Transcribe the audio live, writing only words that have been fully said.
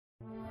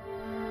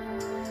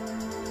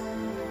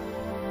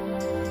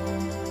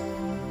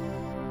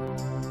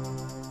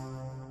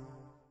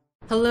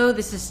Hello,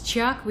 this is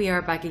Chiak. We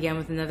are back again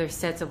with another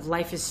set of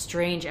Life is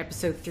Strange,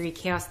 Episode 3,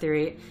 Chaos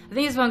Theory. I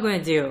think that's what I'm going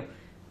to do.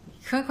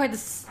 Couldn't quite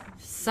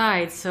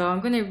decide, so I'm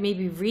going to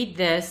maybe read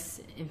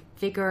this and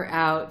figure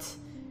out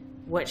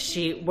what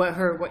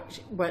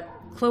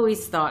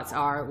Chloe's thoughts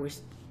are, which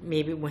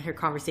maybe when her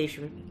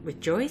conversation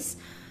with Joyce.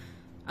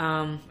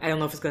 I don't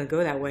know if it's going to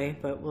go that way,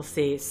 but we'll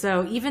see.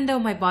 So, even though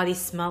my body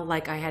smelled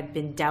like I had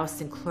been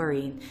doused in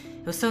chlorine,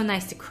 it was so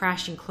nice to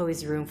crash in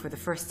Chloe's room for the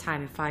first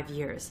time in 5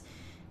 years.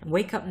 And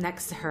wake up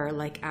next to her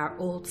like our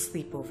old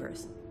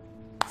sleepovers.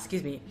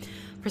 Excuse me.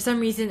 For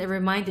some reason, it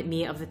reminded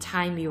me of the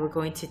time we were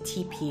going to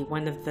TP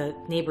one of the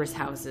neighbors'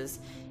 houses,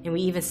 and we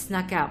even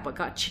snuck out but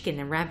got chicken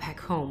and ran back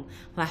home,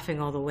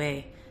 laughing all the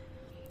way.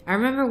 I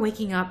remember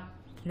waking up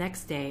the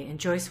next day, and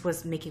Joyce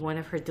was making one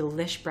of her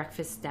delish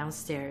breakfasts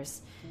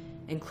downstairs,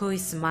 and Chloe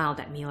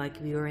smiled at me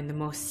like we were in the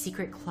most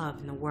secret club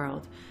in the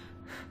world,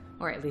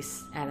 or at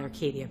least at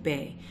Arcadia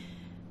Bay.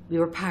 We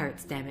were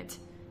pirates, damn it.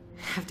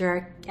 After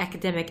our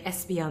academic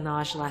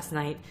espionage last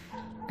night,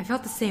 I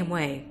felt the same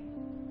way.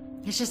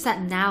 It's just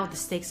that now the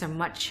stakes are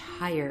much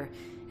higher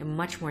and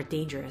much more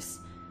dangerous.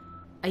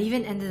 I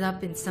even ended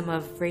up in some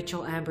of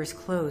Rachel Amber's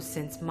clothes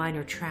since mine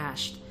are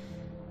trashed.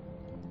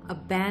 A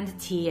band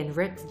tee and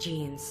ripped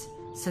jeans,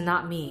 so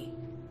not me.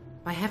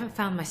 I haven't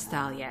found my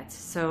style yet,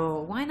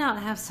 so why not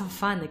have some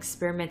fun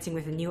experimenting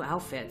with a new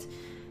outfit?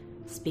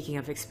 Speaking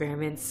of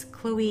experiments,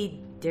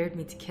 Chloe dared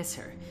me to kiss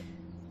her,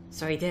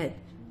 so I did.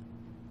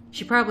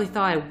 She probably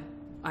thought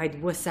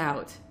I'd wuss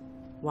out.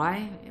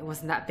 Why? It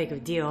wasn't that big of a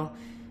deal,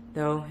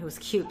 though it was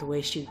cute the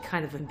way she was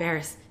kind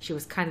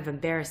of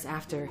embarrassed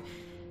after,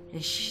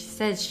 and she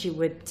said she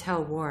would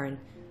tell Warren.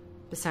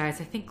 Besides,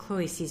 I think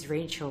Chloe sees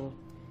Rachel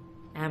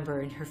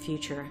Amber in her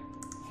future.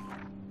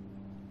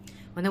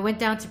 When I went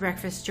down to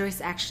breakfast,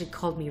 Joyce actually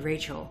called me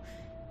Rachel,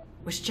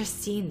 which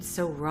just seemed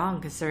so wrong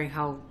considering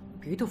how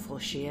beautiful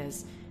she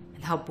is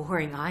and how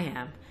boring I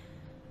am.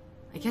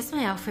 I guess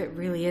my outfit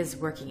really is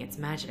working its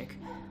magic.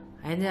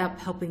 I ended up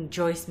helping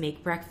Joyce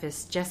make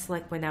breakfast just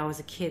like when I was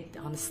a kid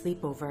on a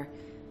sleepover.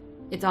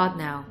 It's odd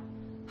now,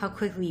 how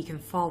quickly you can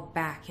fall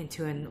back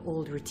into an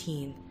old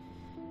routine.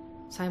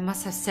 So I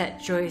must have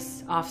set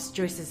off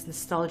Joyce's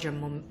nostalgia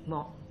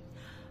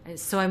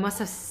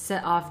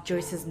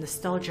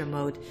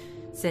mode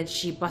since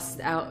she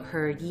busted out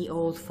her Ye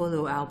Old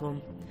photo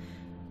album.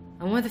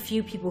 I'm one of the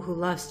few people who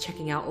loves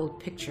checking out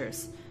old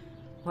pictures.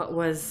 What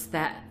was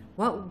that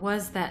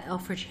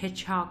Alfred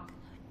Hitchcock,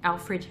 oh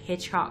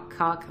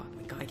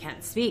my god, I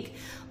can't speak,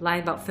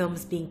 line about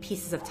films being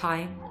pieces of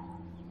time?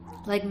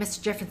 Like Mr.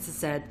 Jefferson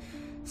said,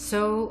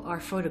 so are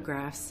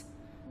photographs.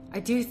 I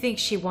do think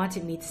she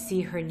wanted me to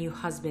see her new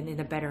husband in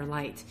a better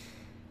light.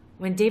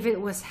 When David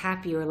was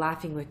happy or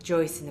laughing with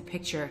Joyce in the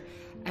picture,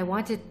 I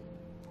wanted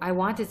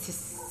to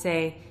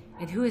say,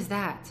 and who is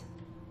that?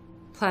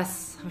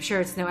 Plus, I'm sure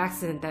it's no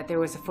accident that there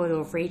was a photo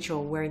of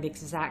Rachel wearing the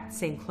exact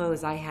same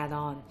clothes I had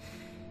on.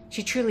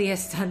 She truly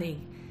is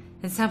stunning,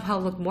 and somehow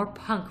looked more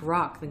punk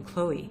rock than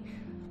Chloe.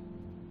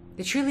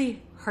 The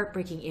truly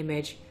heartbreaking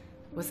image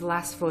was the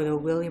last photo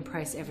William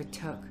Price ever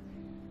took.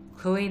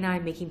 Chloe and I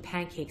making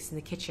pancakes in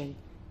the kitchen.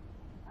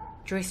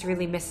 Joyce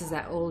really misses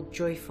that old,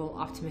 joyful,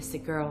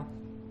 optimistic girl.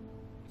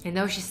 I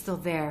know she's still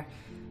there.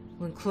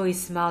 When Chloe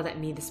smiled at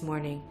me this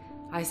morning,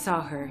 I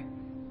saw her.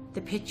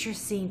 The picture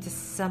seemed to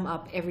sum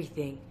up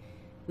everything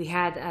we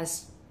had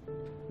as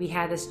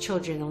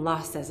children and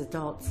lost as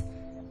adults.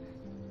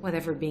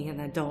 Whatever being an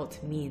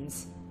adult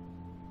means.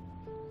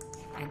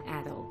 An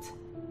adult.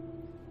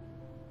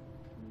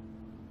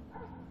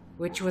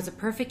 Which was a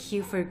perfect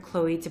cue for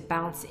Chloe to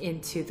bounce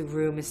into the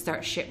room and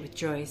start shit with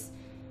Joyce.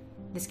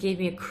 This gave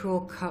me a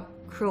cruel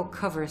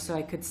cover so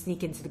I could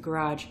sneak into the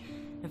garage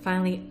and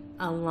finally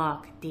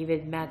unlock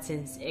David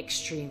Madsen's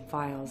extreme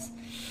files.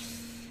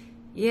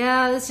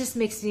 Yeah, this just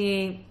makes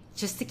me,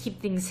 just to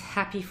keep things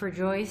happy for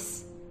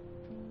Joyce.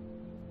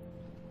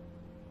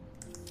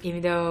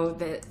 Even though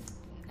the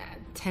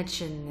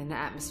tension and the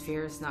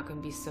atmosphere is not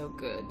going to be so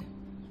good.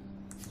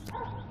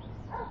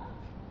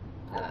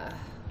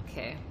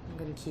 Okay, I'm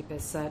going to keep it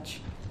as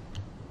such.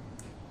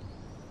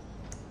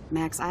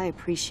 Max, I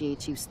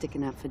appreciate you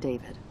sticking up for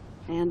David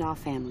and our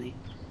family.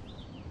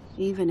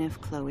 Even if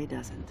Chloe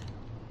doesn't.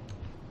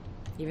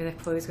 Even if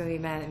Chloe's going to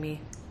be mad at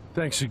me.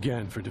 Thanks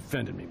again for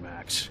defending me,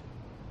 Max.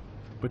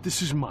 But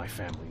this is my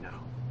family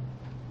now.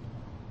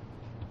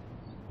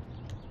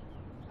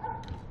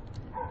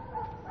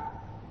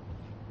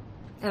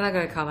 I'm not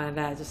going to comment on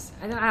that.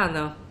 I don't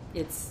know.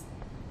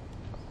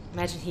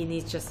 Imagine he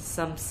needs just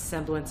some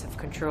semblance of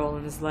control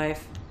in his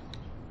life.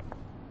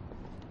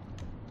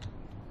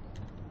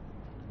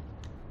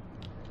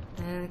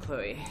 And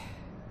Chloe.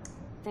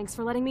 Thanks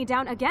for letting me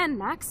down again,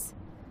 Max.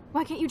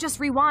 Why can't you just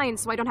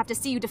rewind so I don't have to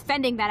see you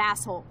defending that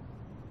asshole?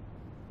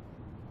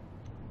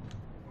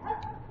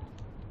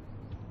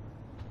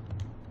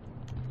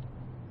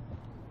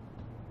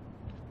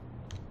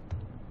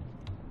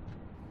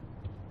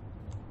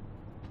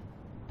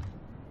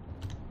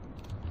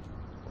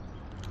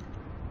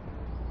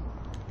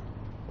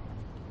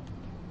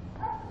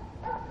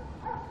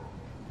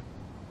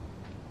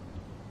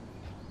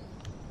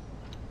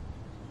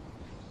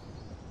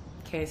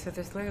 Okay, so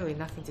there's literally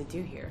nothing to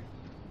do here.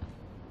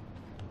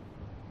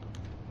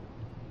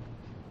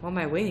 What am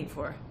I waiting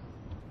for?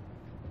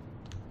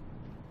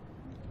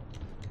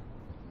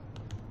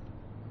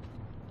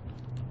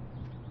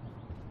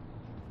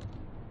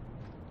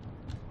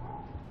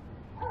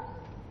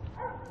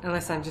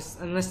 Unless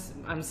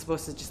I'm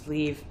supposed to just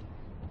leave.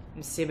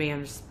 I'm assuming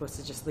I'm just supposed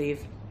to just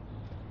leave.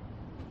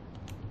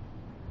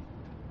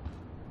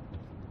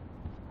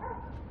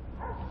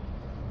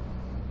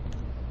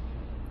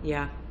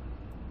 Yeah.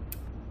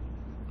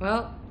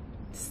 Well,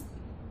 it's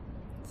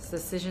the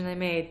decision I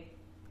made.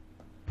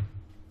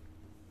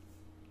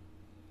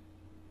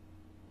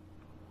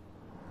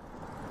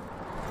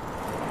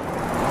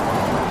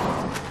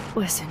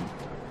 Listen,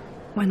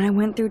 when I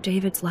went through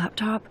David's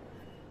laptop,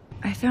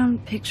 I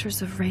found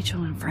pictures of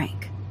Rachel and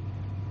Frank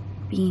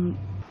being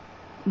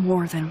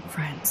more than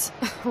friends.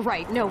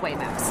 Right, no way,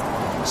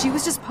 Max. She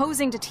was just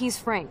posing to tease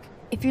Frank.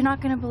 If you're not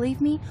gonna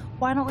believe me,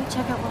 why don't we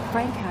check out what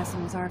Frank has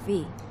in his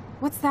RV?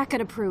 What's that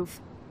gonna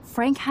prove?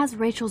 Frank has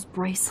Rachel's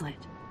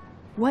bracelet.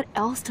 What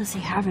else does he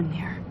have in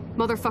there?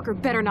 Motherfucker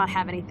better not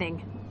have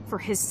anything. For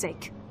his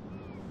sake.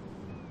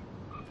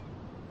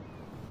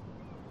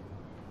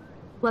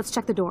 Let's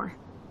check the door.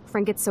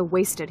 Frank gets so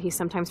wasted, he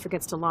sometimes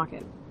forgets to lock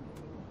it.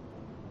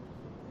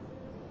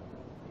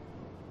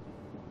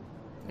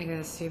 I'm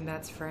gonna assume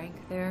that's Frank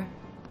there.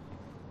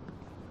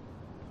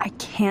 I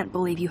can't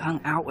believe you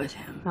hung out with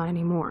him. Not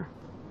anymore.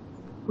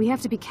 We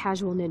have to be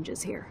casual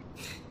ninjas here.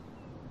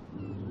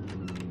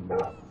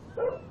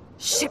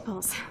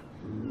 Shitballs.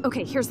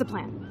 Okay, here's the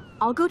plan.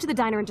 I'll go to the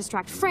diner and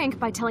distract Frank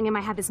by telling him I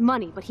have his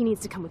money, but he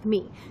needs to come with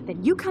me.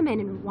 Then you come in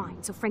and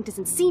rewind so Frank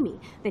doesn't see me.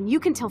 Then you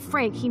can tell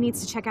Frank he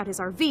needs to check out his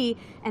RV,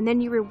 and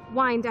then you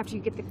rewind after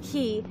you get the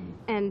key,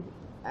 and...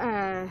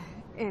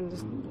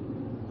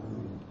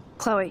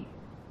 Chloe,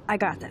 I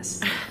got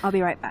this. I'll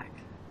be right back.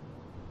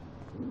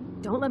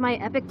 Don't let my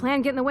epic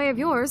plan get in the way of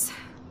yours.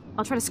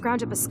 I'll try to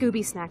scrounge up a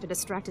Scooby snack to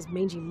distract his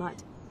mangy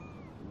mutt.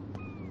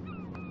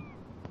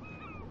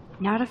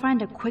 Now to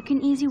find a quick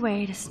and easy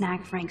way to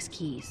snag Frank's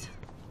keys.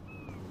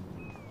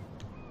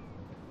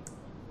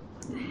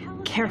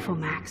 Careful,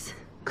 Max.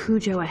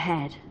 Cujo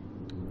ahead.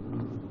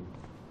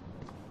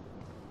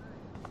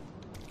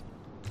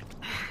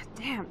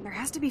 Damn, there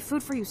has to be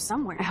food for you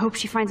somewhere. I hope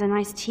she finds a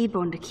nice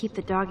T-bone to keep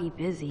the doggy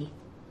busy.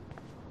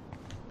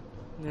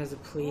 There's a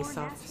police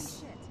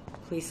office.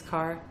 Police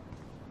car.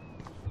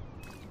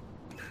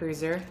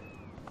 Cruiser.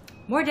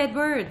 More dead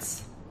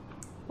birds!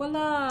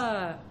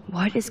 Voila!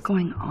 What is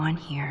going on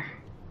here?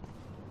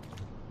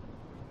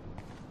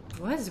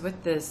 What is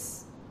with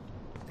this?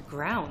 The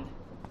ground?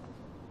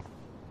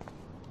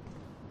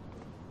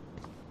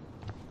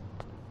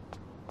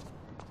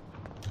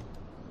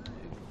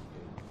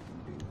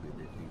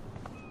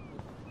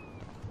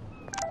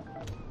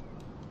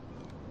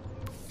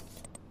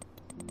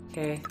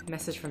 Okay,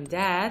 message from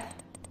Dad.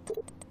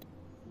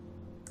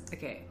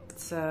 Okay,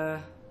 it's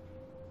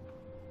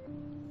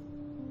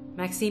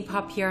Maxine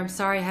Pop here. I'm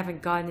sorry I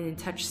haven't gotten in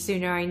touch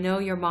sooner. I know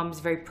your mom is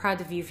very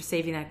proud of you for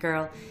saving that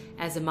girl,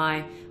 as am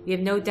I. We have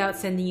no doubt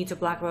sending you to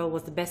Blackwell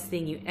was the best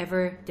thing you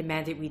ever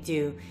demanded we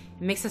do.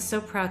 It makes us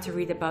so proud to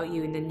read about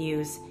you in the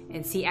news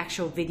and see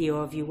actual video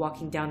of you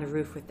walking down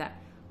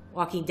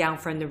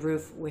from the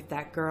roof with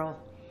that girl.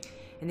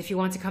 And if you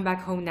want to come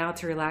back home now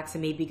to relax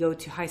and maybe go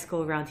to high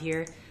school around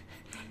here,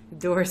 the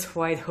door is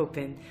wide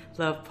open.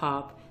 Love,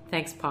 Pop.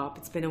 Thanks, Pop.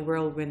 It's been a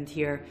whirlwind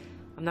here.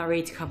 I'm not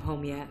ready to come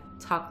home yet.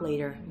 Talk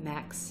later,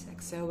 Max.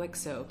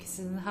 XOXO.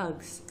 Kisses and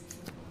hugs.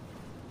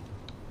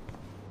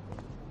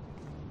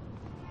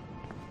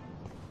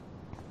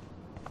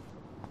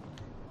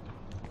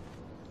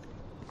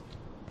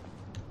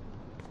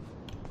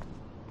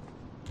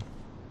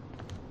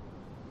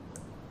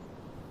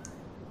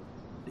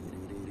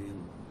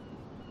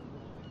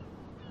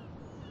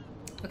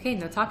 Okay,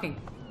 no talking.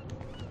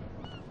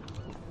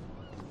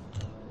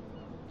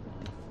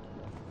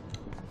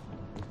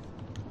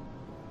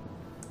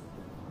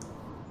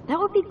 That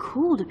would be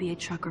cool to be a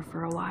trucker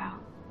for a while.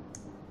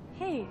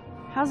 Hey,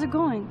 how's it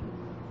going?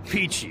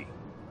 Peachy.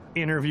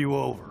 Interview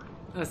over.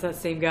 Oh, it's that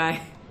same guy.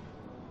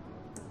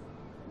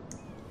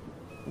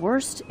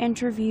 Worst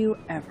interview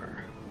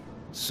ever.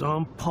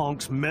 Some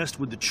punks messed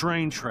with the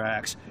train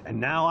tracks, and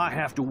now I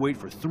have to wait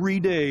for 3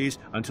 days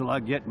until I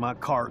get my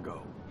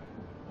cargo.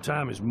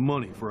 Time is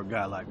money for a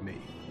guy like me.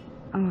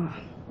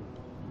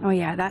 Oh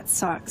yeah, that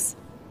sucks.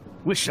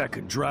 Wish I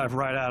could drive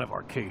right out of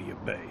Arcadia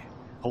Bay.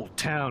 Whole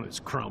town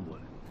is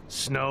crumbling.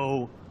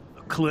 Snow,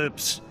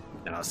 eclipse,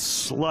 and a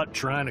slut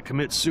trying to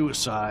commit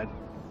suicide.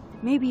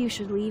 Maybe you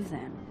should leave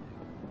then.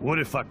 What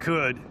if I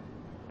could?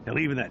 Hell,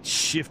 even that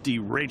shifty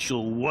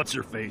Rachel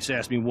What's-Her-Face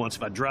asked me once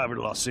if I'd drive her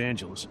to Los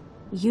Angeles.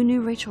 You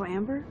knew Rachel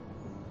Amber?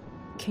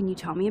 Can you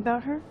tell me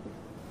about her?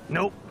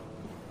 Nope.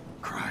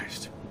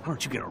 Christ, why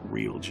don't you get a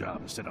real job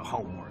instead of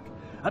homework?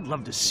 I'd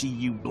love to see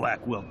you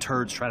Blackwell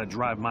turds try to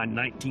drive my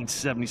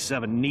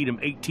 1977 Needham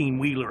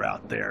 18-wheeler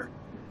out there.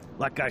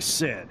 Like I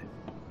said,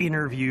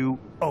 interview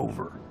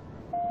over.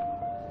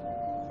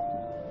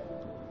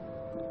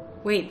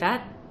 Wait,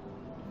 that...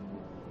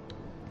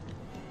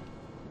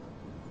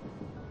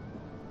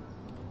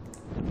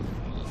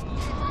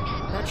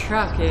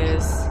 truck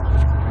is.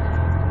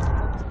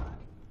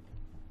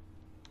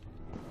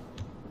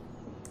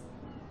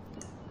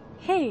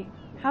 Hey,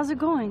 how's it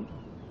going?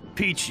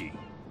 Peachy.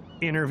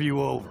 Interview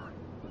over.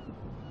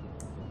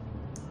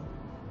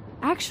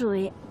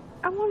 Actually,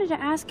 I wanted to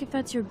ask if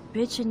that's your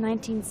bitchin'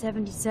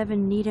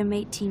 1977 Needham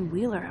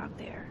 18-wheeler out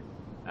there.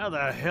 How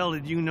the hell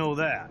did you know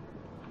that?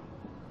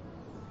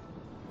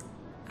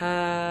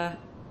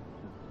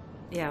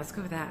 Yeah, let's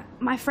go with that.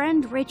 My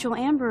friend Rachel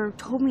Amber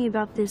told me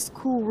about this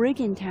cool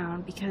rig in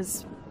town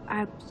because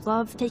I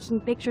love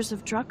taking pictures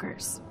of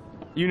truckers.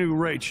 You knew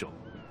Rachel.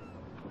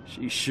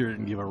 She sure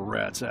didn't give a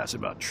rat's ass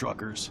about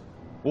truckers.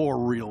 Or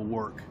real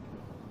work.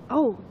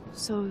 Oh,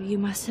 so you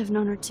must have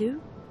known her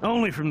too?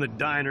 Only from the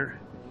diner.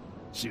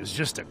 She was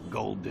just a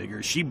gold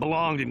digger. She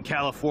belonged in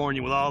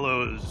California with all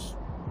those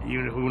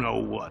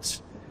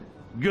you-know-who-know-whats.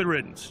 Good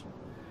riddance.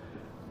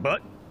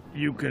 But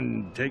you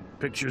can take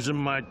pictures of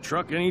my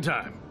truck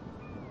anytime.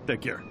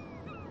 Take care.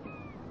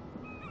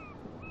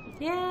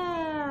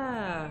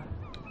 Yeah.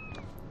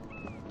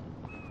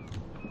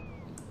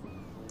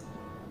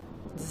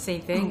 It's the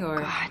same thing, or?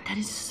 God, that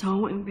is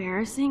so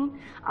embarrassing.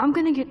 I'm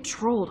gonna get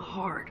trolled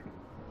hard.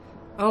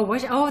 Oh,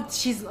 what? Oh,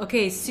 she's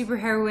okay.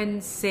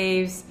 Superheroine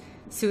saves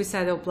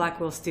suicidal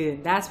Blackwell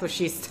student. That's what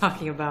she's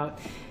talking about.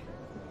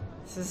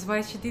 This is why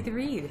I should do the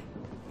read.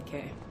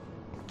 Okay.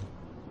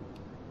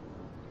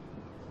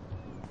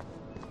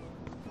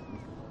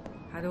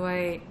 How do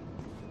I?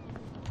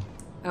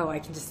 Oh, I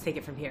can just take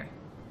it from here.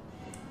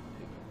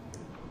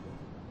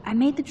 I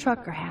made the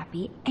trucker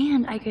happy,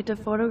 and I get to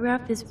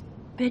photograph this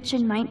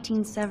bitchin'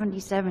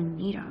 1977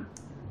 Needham.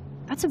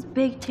 That's a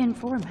big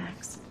 10-4,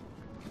 Max.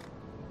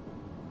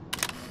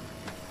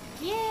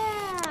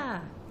 Yeah!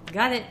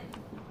 Got it.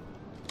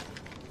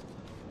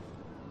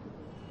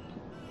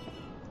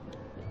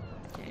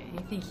 Okay,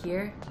 anything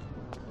here?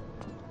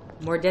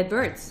 More dead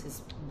birds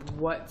is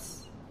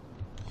what's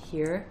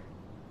here.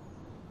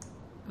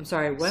 I'm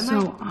sorry, what am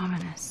I? So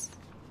ominous.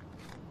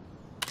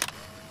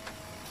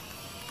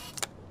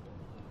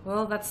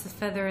 Well, that's the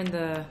feather in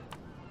the...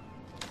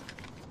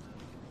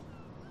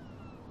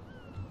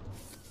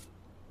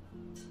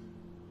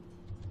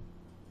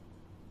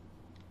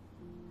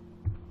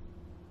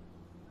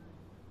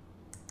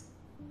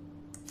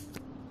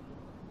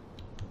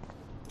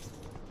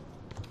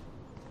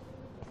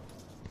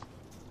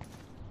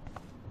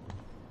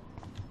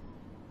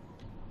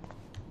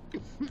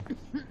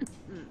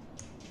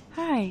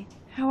 Hi,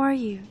 how are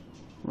you?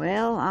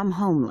 Well, I'm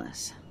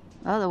homeless.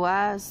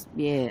 Otherwise,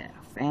 yeah,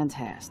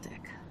 fantastic.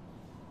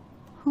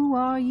 Who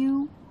are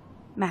you?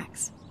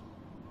 Max,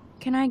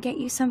 can I get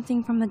you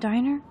something from the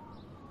diner?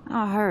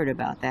 I heard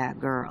about that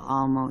girl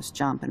almost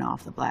jumping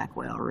off the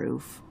Blackwell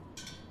roof.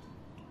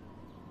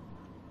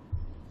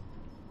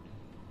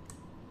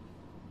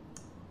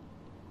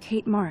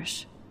 Kate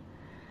Marsh.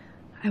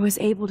 I was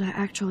able to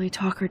actually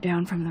talk her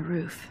down from the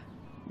roof.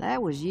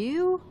 That was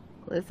you?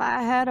 Well, if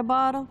I had a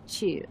bottle,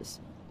 cheers.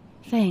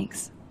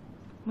 Thanks.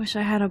 Wish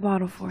I had a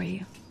bottle for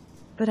you.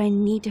 But I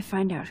need to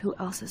find out who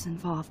else is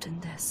involved in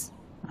this.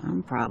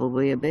 I'm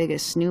probably a bigger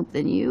snoop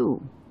than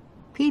you.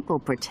 People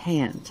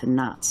pretend to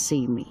not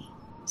see me,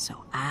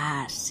 so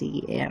I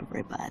see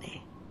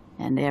everybody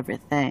and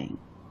everything.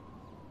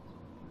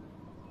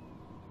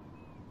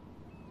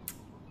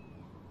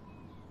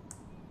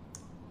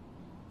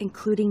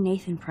 Including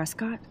Nathan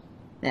Prescott?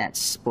 That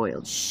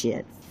spoiled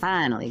shit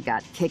finally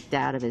got kicked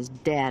out of his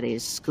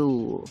daddy's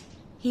school.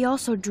 He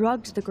also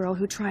drugged the girl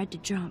who tried to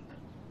jump.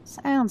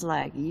 Sounds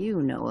like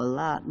you know a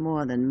lot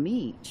more than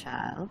me,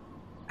 child.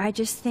 I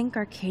just think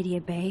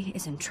Arcadia Bay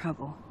is in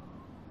trouble.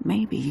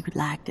 Maybe you'd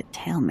like to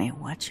tell me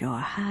what you're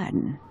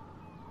hiding.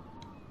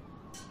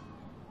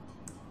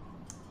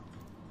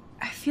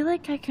 I feel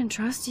like I can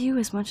trust you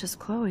as much as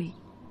Chloe.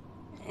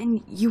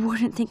 And you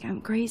wouldn't think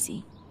I'm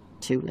crazy.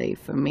 Too late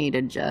for me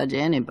to judge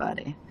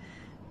anybody.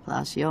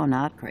 Plus, you're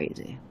not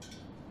crazy.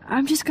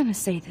 I'm just gonna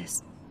say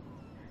this.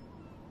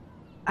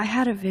 I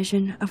had a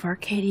vision of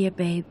Arcadia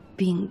Bay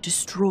being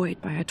destroyed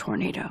by a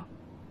tornado.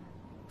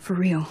 For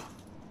real.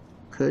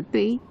 Could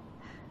be.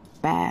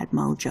 Bad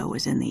mojo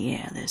is in the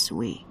air this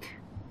week.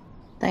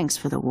 Thanks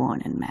for the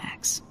warning,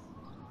 Max.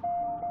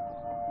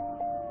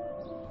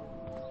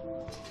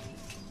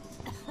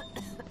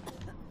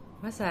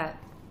 What's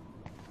that?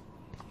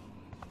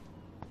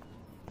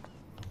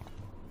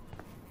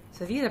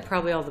 So these are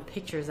probably all the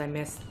pictures I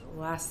missed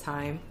last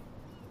time.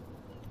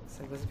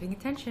 So I wasn't paying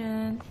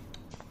attention.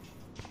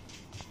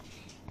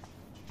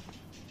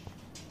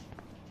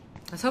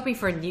 I was hoping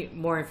for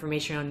more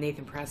information on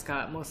Nathan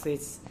Prescott. Mostly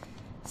it's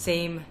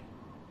same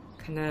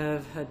kind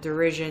of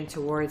derision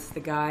towards the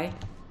guy.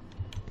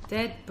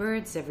 Dead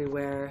birds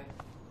everywhere.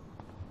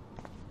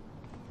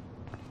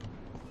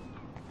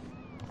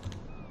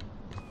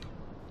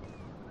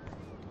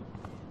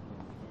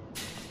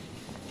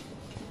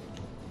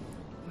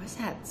 What's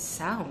that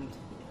sound?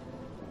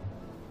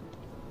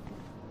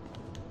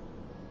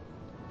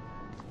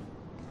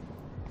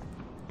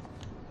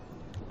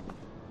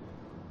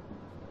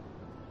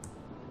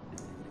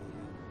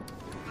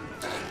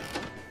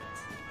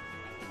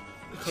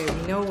 Okay, we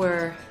We know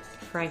where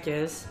Frank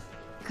is.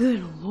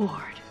 Good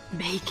lord,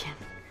 bacon.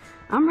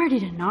 I'm ready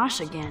to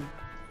nosh again.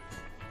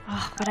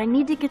 Ugh, but I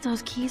need to get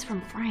those keys from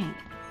Frank.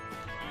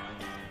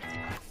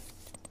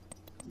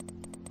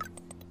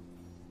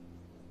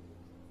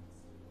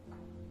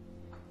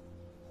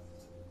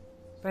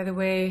 By the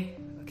way,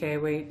 okay,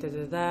 wait,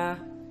 da-da-da.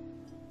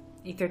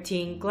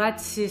 8:13, glad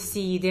to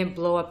see you didn't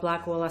blow up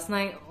Blackwell last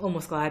night.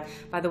 Almost glad.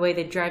 By the way,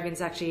 the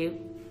drive-in's actually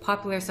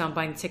popular, so I'm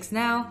buying tickets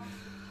now.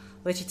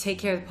 Let you take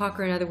care of the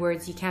poker. In other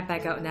words, you can't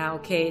back out now.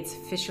 Okay, it's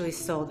officially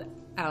sold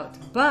out.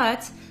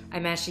 But I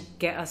managed to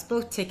get us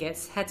both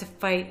tickets. Had to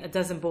fight a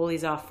dozen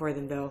bullies off for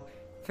them, though.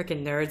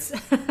 Freaking nerds.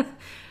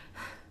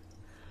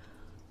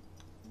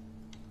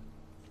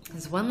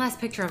 There's one last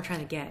picture I'm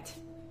trying to get.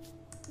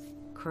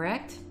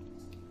 Correct?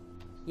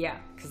 Yeah,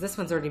 because this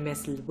one's already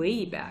missed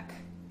way back.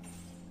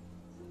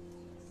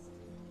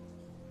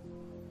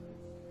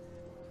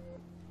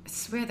 I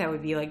swear that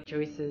would be like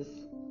Joyce's.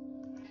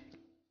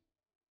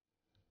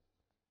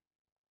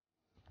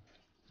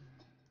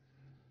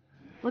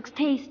 Looks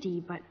tasty,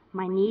 but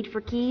my need for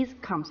keys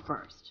comes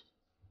first.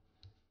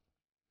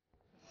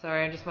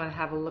 Sorry, I just want to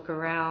have a look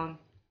around.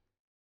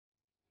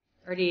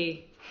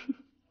 Already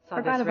saw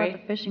Forgot this, about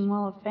right? the Fishing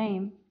Wall of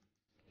Fame.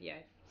 Yeah,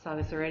 saw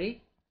this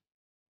already.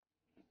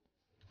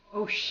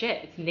 Oh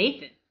shit, it's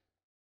Nathan.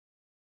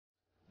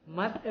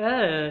 What?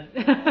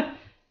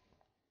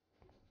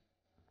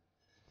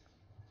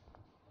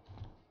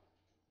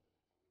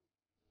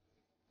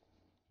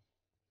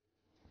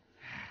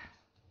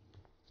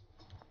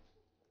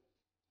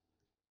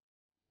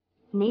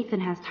 Nathan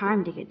has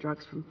time to get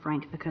drugs from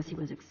Frank because he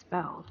was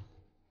expelled.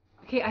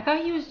 Okay, I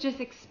thought he was just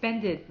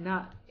expended,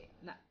 not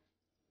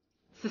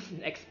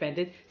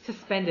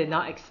suspended,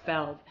 not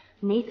expelled.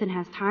 Nathan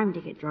has time to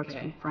get drugs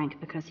Okay. from Frank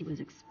because he was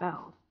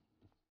expelled.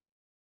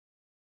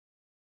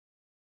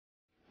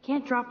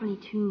 Can't drop any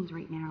tunes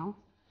right now.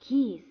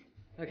 Keys.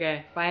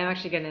 Okay, but I'm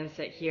actually going to end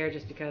it here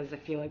just because I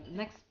feel like the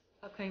next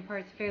upcoming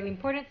part is fairly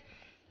important.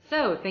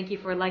 So, thank you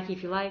for liking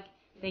if you like.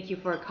 Thank you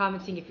for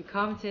commenting if you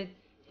commented.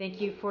 Thank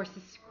you for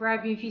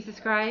subscribing if you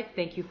subscribed.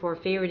 Thank you for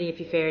favoriting if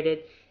you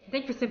favorited. And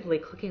thank you for simply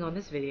clicking on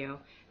this video.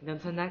 And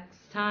until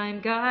next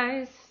time,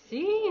 guys,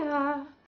 see ya!